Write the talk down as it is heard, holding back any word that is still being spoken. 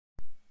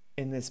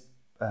In this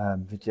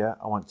video,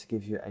 I want to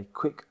give you a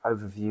quick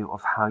overview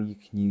of how you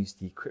can use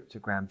the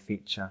cryptogram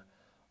feature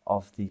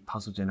of the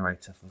puzzle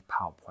generator for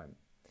PowerPoint.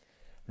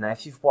 Now,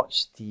 if you've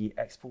watched the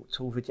export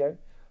tool video,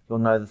 you'll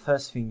know the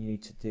first thing you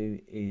need to do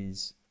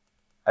is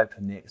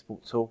open the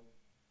export tool,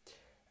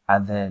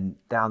 and then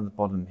down the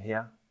bottom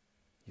here,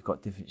 you've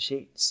got different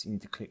sheets. You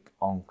need to click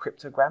on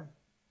cryptogram.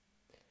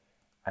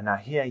 And now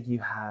here you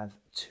have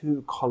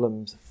two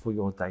columns for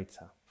your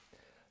data.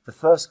 The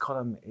first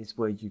column is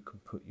where you can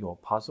put your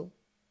puzzle.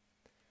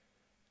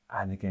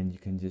 And again, you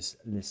can just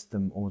list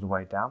them all the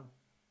way down.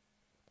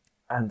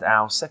 And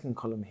our second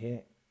column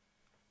here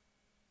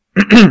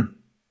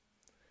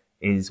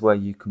is where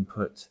you can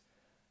put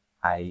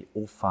an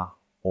author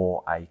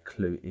or a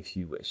clue if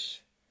you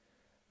wish.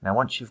 Now,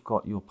 once you've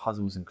got your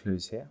puzzles and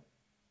clues here,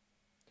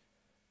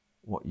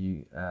 what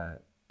you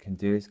can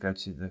do is go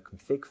to the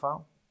config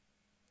file.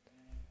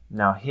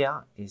 Now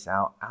here is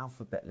our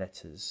alphabet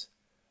letters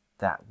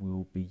that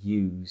will be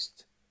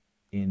used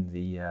in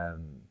the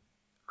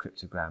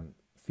cryptogram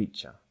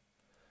feature.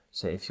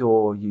 So if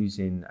you're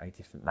using a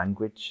different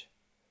language,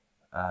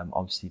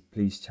 obviously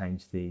please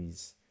change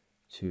these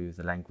to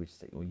the language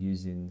that you're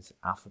using's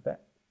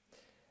alphabet.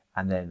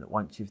 And then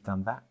once you've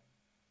done that,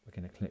 we're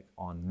going to click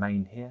on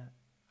main here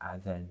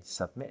and then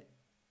submit.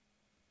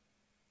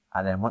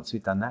 And then once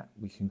we've done that,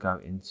 we can go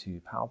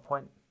into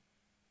PowerPoint.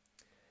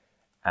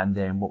 And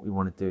then what we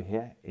want to do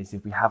here is,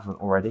 if we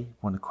haven't already, we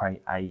want to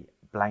create a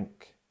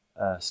blank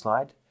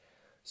slide.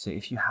 So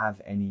if you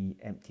have any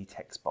empty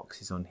text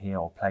boxes on here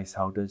or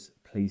placeholders,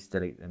 please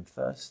delete them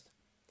first.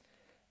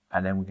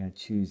 And then we're going to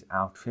choose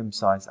our trim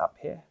size up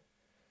here.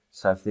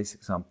 So for this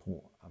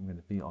example, I'm going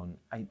to be on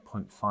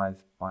 8.5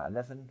 by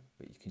 11,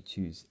 but you can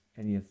choose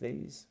any of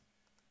these.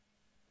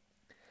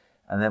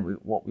 And then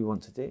what we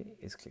want to do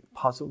is click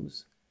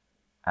puzzles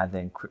and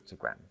then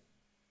cryptogram.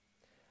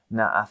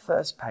 Now our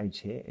first page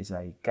here is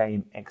a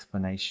game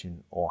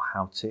explanation or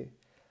how to.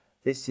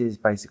 This is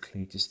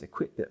basically just a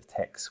quick bit of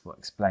text that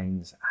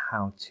explains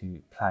how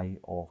to play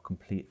or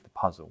complete the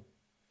puzzle.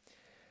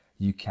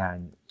 You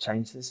can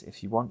change this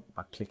if you want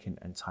by clicking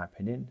and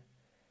typing in,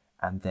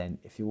 and then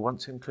if you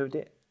want to include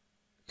it,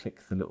 click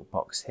the little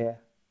box here.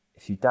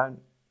 If you don't,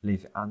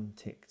 leave it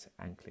unticked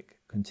and click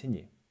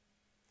continue.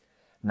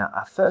 Now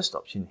our first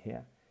option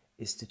here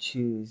is to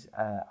choose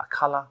a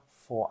colour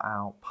for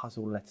our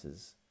puzzle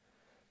letters.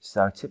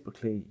 So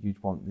typically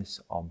you'd want this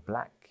on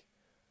black,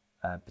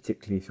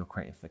 particularly if you're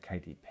creating for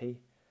KDP,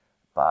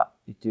 but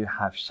you do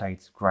have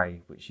shades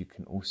grey, which you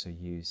can also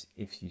use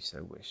if you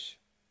so wish.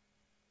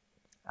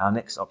 Our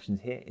next option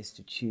here is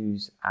to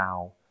choose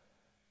our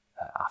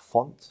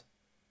font.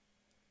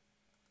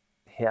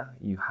 Here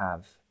you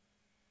have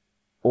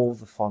all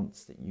the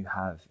fonts that you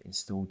have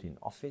installed in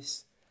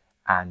Office,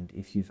 and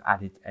if you've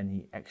added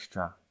any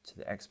extra to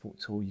the export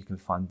tool, you can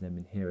find them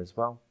in here as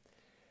well.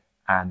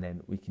 And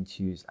then we can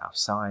choose our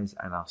size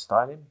and our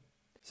styling.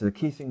 So the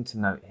key thing to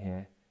note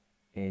here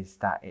is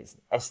that it's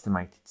an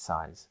estimated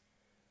size.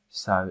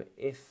 So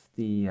if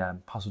the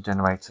puzzle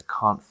generator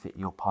can't fit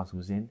your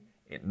puzzles in,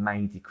 it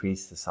may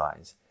decrease the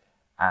size.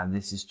 And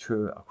this is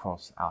true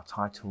across our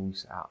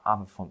titles, our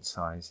other font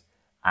size,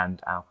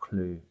 and our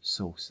clue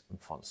source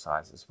and font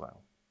size as well.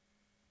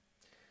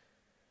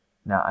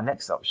 Now our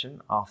next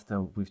option,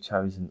 after we've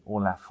chosen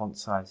all our font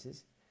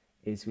sizes,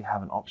 is we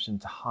have an option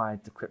to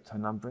hide the crypto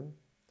numbering.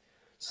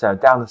 So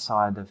down the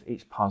side of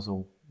each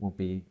puzzle will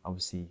be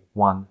obviously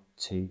 1,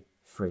 2,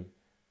 3,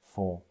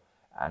 4,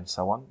 and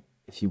so on.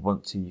 If you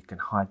want to, you can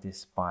hide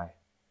this by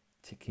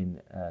ticking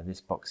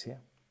this box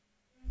here.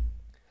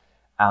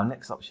 Our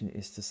next option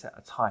is to set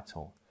a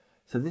title.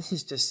 So this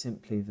is just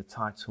simply the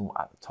title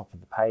at the top of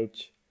the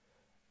page.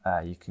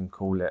 You can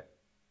call it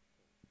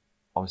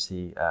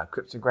obviously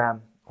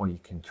cryptogram, or you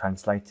can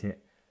translate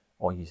it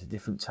or use a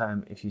different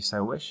term if you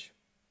so wish.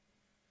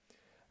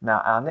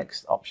 Now our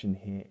next option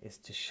here is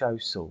to show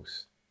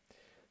source.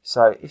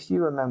 So if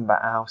you remember,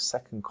 our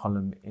second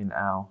column in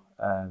our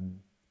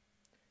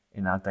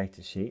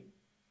data sheet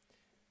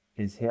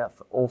is here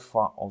for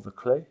author or the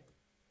clue.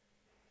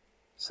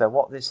 So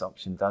what this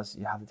option does,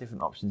 you have the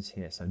different options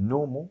here. So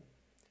normal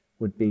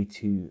would be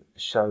to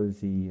show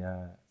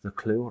the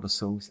clue or the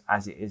source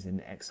as it is in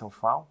the Excel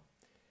file.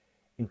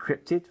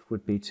 Encrypted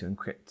would be to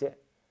encrypt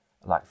it,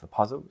 like for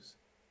puzzles.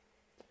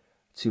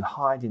 To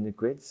hide in the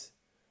grids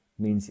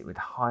means it would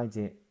hide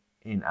it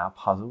in our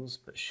puzzles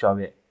but show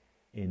it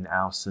in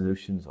our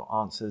solutions or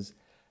answers,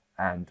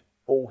 and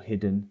all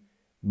hidden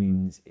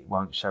means it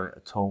won't show it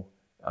at all,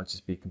 it'll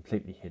just be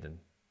completely hidden.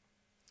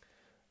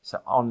 So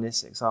on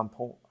this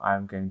example,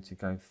 I'm going to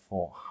go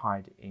for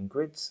hide in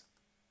grids.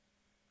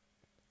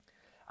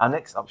 Our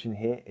next option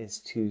here is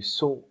to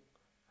sort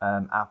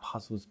our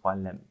puzzles by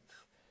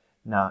length.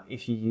 Now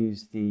if you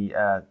use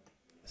the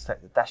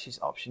select the dashes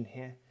option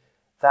here,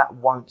 that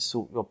won't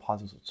sort your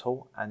puzzles at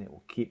all, and it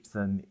will keep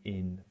them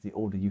in the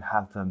order you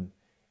have them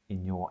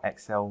in your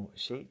Excel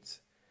sheet.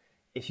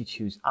 If you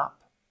choose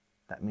up,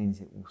 that means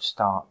it will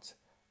start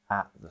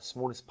at the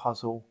smallest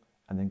puzzle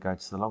and then go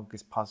to the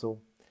longest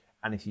puzzle.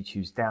 And if you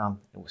choose down,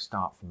 it will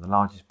start from the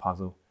largest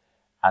puzzle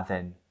and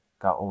then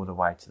go all the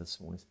way to the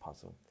smallest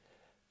puzzle.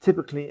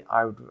 Typically,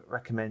 I would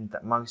recommend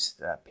that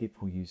most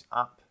people use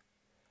up.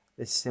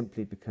 This is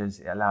simply because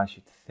it allows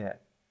you to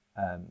fit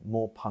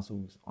more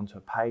puzzles onto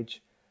a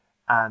page,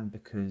 and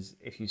because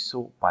if you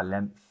sort by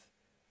length,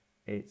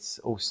 it's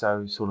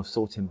also sort of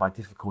sorting by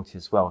difficulty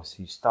as well. So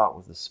you start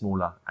with the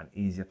smaller and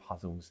easier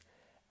puzzles,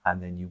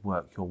 and then you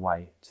work your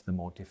way to the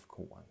more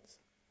difficult ones.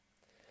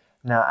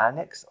 Now, our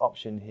next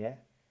option here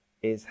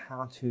is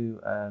how to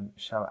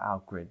show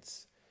our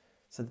grids.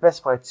 So the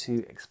best way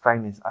to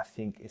explain this, I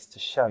think, is to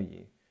show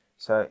you.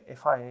 So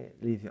if I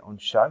leave it on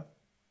show,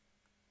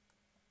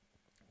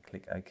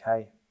 click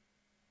OK.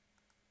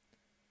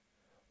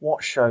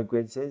 What show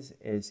grids is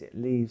it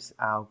leaves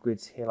our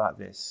grids here like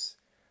this.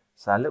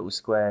 So our little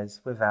squares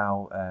with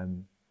our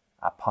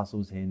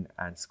puzzles in,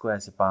 and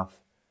squares above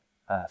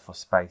for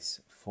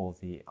space for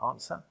the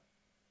answer.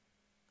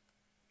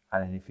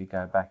 And then if you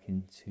go back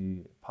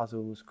into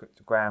puzzles,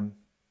 cryptogram,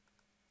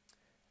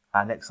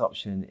 our next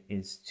option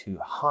is to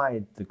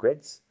hide the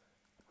grids,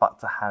 but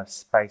to have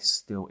space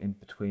still in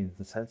between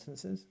the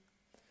sentences.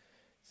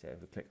 So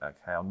if we click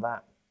OK on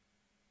that,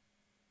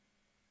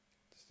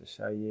 just to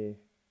show you.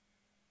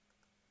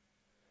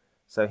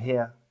 So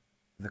here,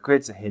 the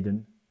grids are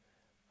hidden,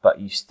 but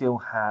you still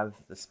have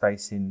the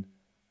spacing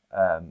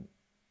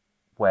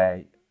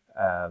where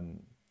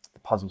the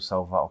puzzle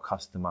solver or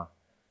customer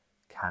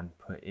can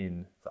put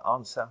in the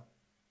answer.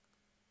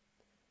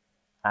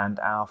 And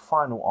our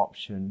final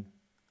option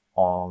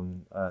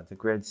on the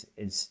grids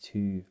is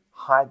to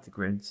hide the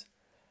grids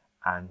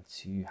and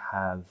to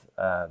have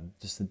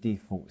just the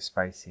default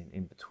spacing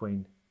in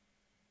between.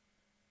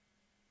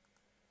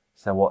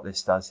 So what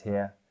this does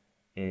here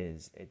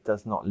is it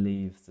does not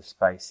leave the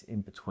space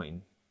in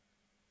between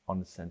on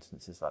the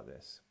sentences like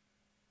this.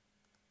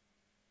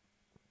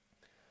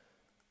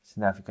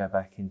 So now if we go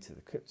back into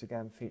the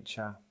cryptogram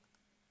feature,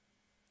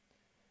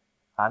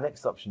 our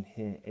next option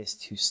here is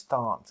to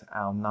start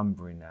our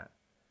numbering at.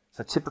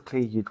 So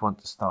typically you'd want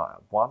to start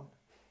at 1,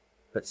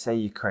 but say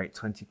you create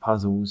 20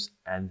 puzzles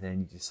and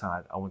then you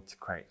decide I want to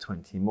create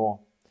 20 more.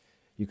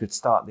 You could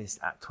start this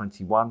at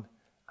 21,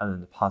 and then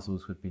the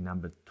puzzles would be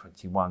numbered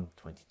 21,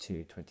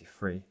 22,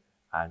 23,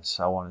 and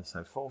so on and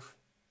so forth.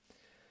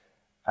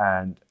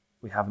 And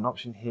we have an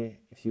option here,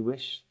 if you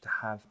wish, to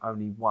have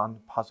only one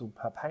puzzle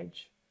per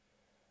page.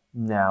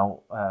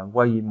 Now,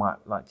 where you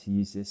might like to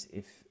use this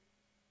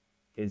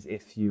is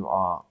if you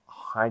are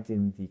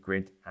hiding the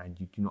grid and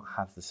you do not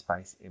have the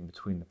space in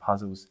between the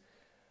puzzles.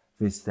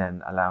 This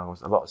then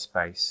allows a lot of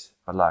space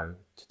below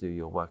to do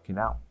your working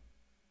out.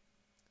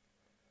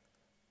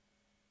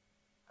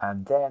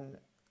 And then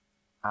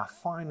our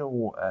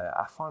final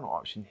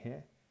option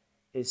here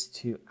is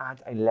to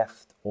add a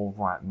left or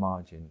right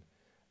margin.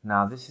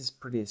 Now this is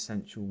pretty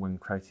essential when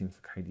creating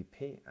for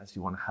KDP, as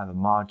you want to have a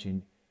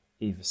margin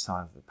either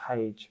side of the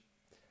page.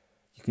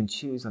 You can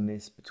choose on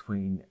this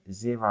between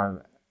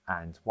 0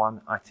 and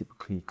 1. I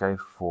typically go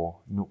for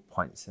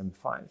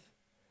 0.75.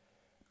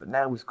 But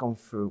now we've gone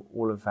through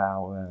all of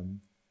our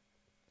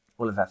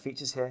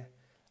features here.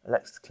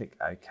 Let's click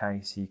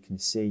OK so you can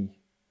see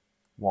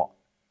what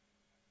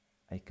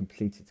a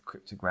completed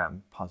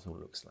cryptogram puzzle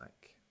looks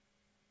like.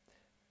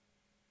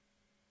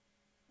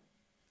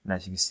 And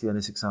as you can see on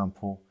this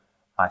example,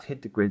 I've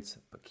hid the grids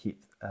but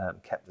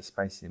kept the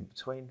space in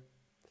between.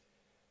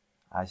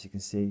 As you can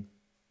see,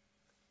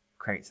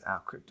 creates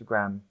our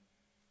cryptogram.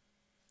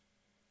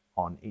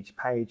 On each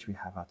page we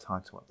have our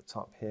title at the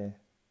top here.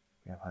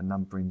 We have our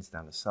numberings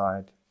down the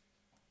side,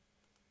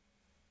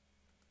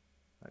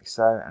 like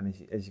so. And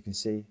as you can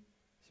see,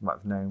 as you might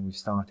have known, we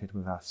started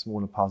with our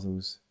smaller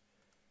puzzles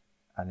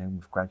and then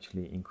we've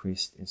gradually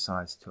increased in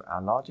size to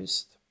our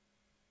largest,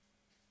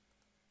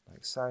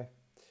 like so.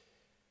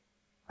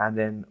 And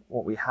then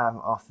what we have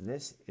after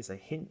this is a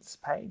hints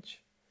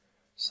page.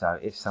 So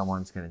if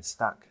someone's getting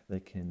stuck, they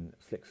can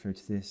flick through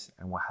to this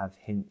and we'll have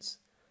hints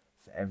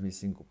for every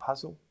single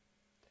puzzle.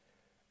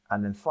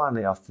 And then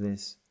finally after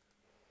this,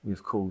 we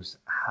of course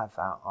have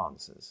our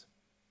answers.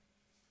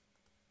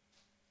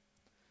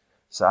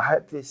 So I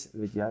hope this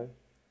video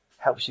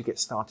helps you get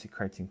started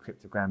creating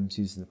cryptograms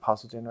using the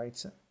puzzle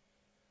generator.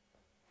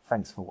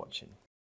 Thanks for watching.